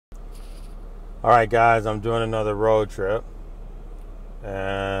All right, guys, I'm doing another road trip,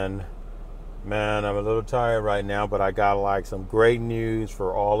 and man, I'm a little tired right now, but I got like some great news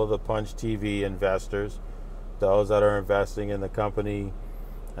for all of the Punch TV investors, those that are investing in the company,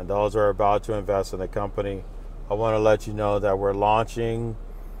 and those that are about to invest in the company. I want to let you know that we're launching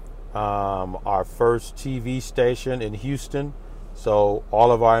our first TV station in Houston. So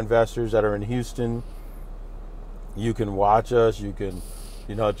all of our investors that are in Houston, you can watch us. You can,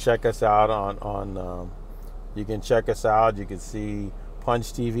 check us out on. You can check us out. You can see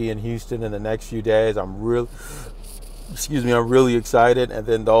Punch TV in Houston in the next few days. I'm really excited. And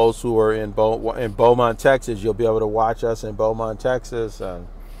then those who are in Beaumont, Texas, you'll be able to watch us in Beaumont, Texas, and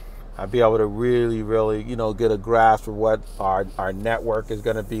I'll be able to really, get a grasp of what our network is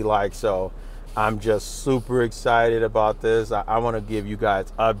going to be like. So I'm just super excited about this. I want to give you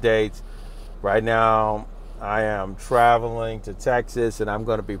guys updates. Right now, I am traveling to Texas, and I'm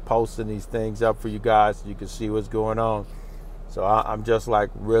going to be posting these things up for you guys so you can see what's going on. So I'm just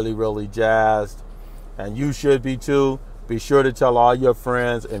like really jazzed, and you should be too. Be sure to tell all your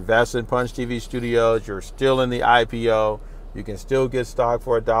friends, invest in Punch TV Studios. You're still in the IPO. You can still get stock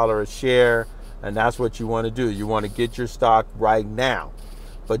for $1 a share, and that's what you want to do. You want to get your stock right now.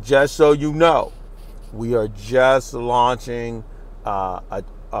 But just so you know, we are just launching a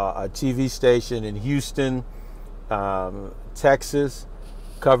TV station in Houston, Texas,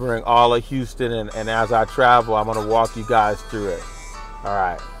 covering all of Houston. And as I travel, I'm going to walk you guys through it. All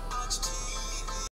right.